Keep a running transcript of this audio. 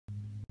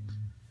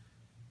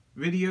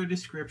video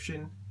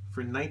description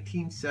for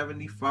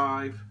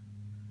 1975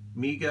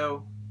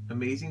 Mego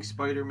Amazing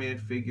Spider-Man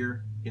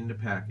figure in the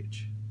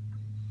package.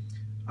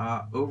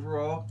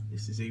 Overall,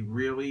 this is a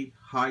really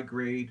high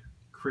grade,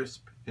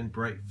 crisp and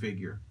bright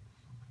figure.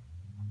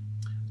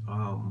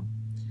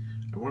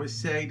 I want to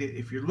say that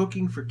if you're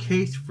looking for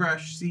Case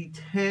Fresh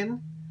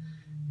C10,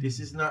 this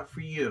is not for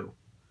you.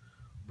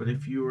 But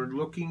if you are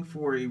looking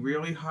for a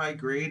really high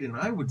grade, and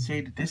I would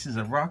say that this is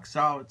a rock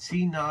solid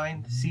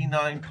C9,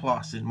 C9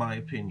 plus in my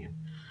opinion.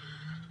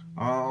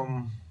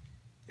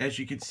 As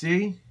you can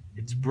see,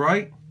 it's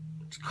bright,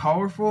 it's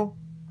colorful,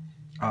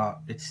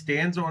 it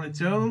stands on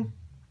its own.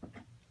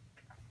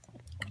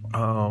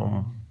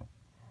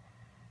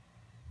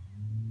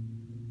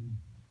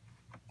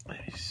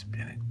 Let me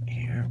spin it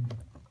here.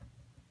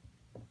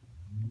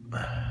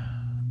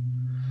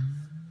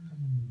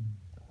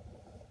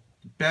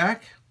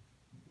 Back,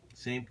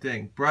 same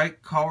thing.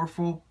 Bright,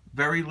 colorful,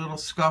 very little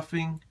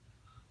scuffing.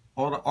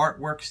 All the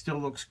artwork still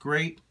looks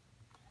great.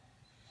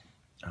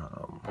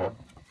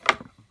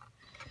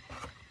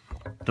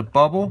 The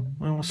bubble,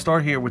 and we'll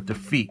start here with the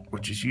feet,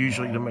 which is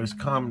usually the most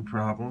common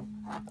problem.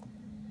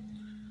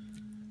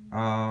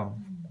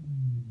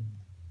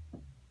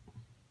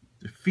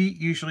 The feet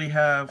usually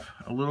have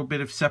a little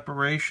bit of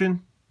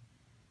separation.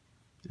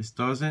 This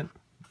doesn't.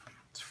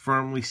 It's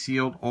firmly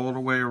sealed all the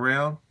way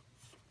around.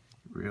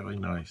 Really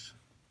nice.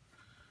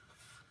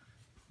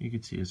 You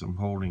can see as I'm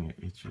holding it,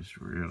 it's just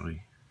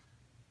really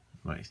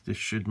nice. This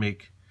should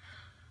make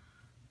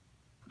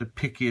the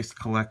pickiest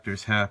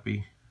collectors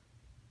happy.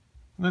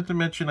 Not to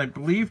mention, I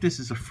believe this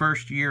is a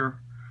first year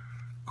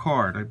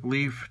card. I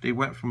believe they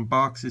went from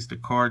boxes to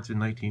cards in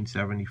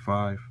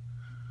 1975.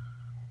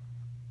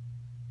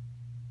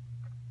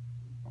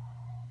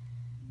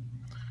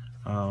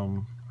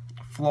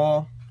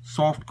 Flaw,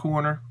 soft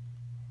corner,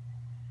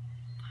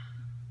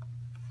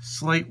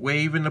 slight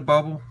wave in the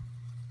bubble.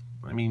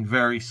 I mean,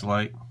 very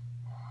slight.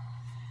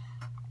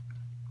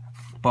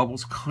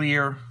 Bubble's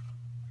clear,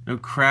 no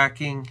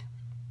cracking,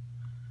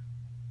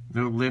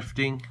 no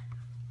lifting.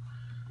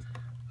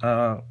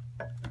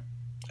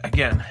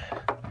 Again,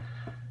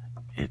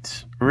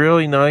 it's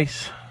really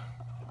nice.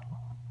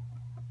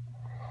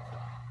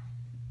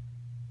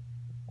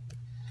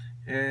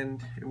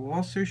 And it will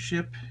also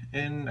ship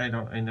in, I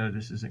know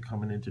this isn't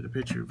coming into the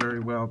picture very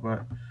well,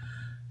 but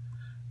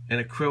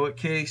an acrylic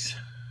case.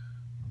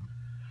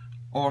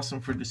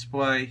 Awesome for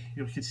display.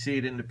 You can see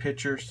it in the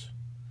pictures.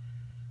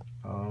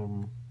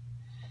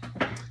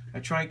 I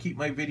try and keep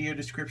my video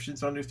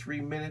descriptions under 3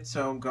 minutes,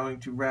 so I'm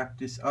going to wrap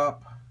this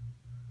up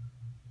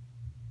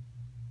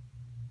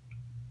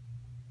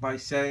by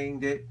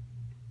saying that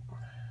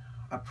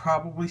I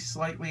probably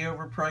slightly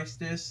overpriced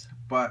this,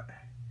 but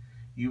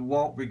you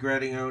won't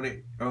regret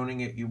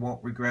owning it. You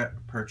won't regret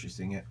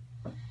purchasing it.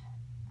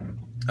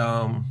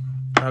 Oh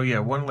yeah,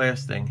 one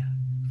last thing.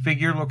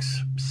 Figure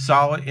looks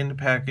solid in the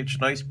package,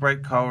 nice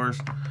bright colors,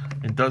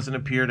 and doesn't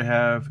appear to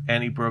have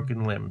any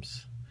broken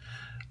limbs,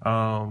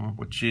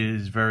 which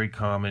is very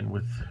common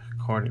with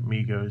carded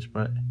Megos,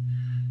 but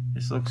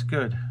this looks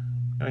good.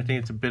 The only thing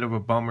that's a bit of a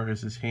bummer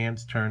is his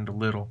hands turned a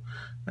little.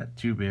 Not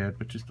too bad,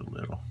 but just a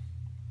little.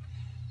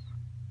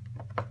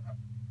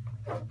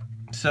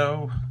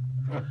 So,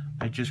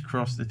 I just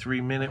crossed the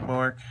 3-minute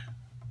mark.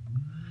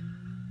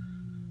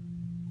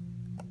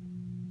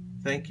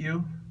 Thank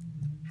you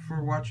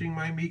for watching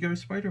my Mego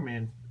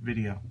Spider-Man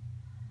video.